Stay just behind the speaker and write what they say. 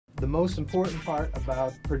the most important part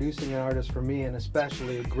about producing an artist for me, and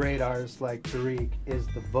especially a great artist like Tariq, is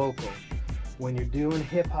the vocal. When you're doing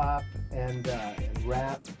hip-hop and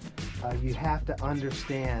rap, you have to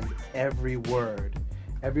understand every word.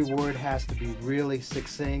 Every word has to be really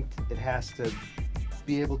succinct. It has to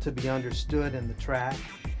be able to be understood in the track.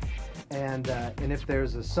 And if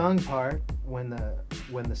there's a sung part, when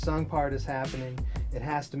the sung part is happening, it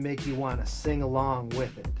has to make you want to sing along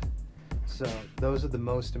with it. So those are the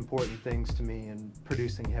most important things to me in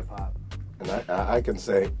producing hip-hop. And I can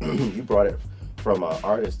say, you brought it from an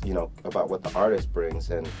artist, you know, about what the artist brings,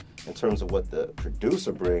 and in terms of what the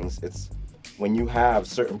producer brings, it's when you have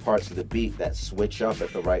certain parts of the beat that switch up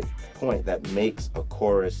at the right point that makes a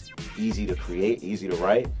chorus easy to create, easy to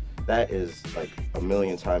write. That is like a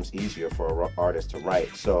million times easier for an artist to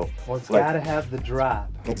write. So, well, it's like, got to have the drop.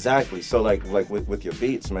 Exactly. So like with your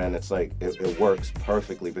beats, man, it's like it works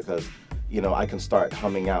perfectly because, you know, I can start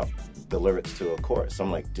humming out the lyrics to a chorus.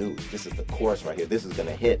 I'm like, dude, this is the chorus right here. This is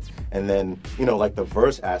gonna hit. And then, you know, like the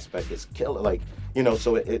verse aspect is killer. Like, you know,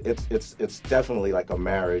 so it's definitely like a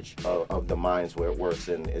marriage of the minds where it works,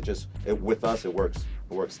 and with us it works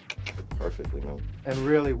perfectly, man. And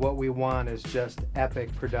really what we want is just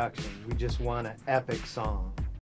epic production. We just want an epic song.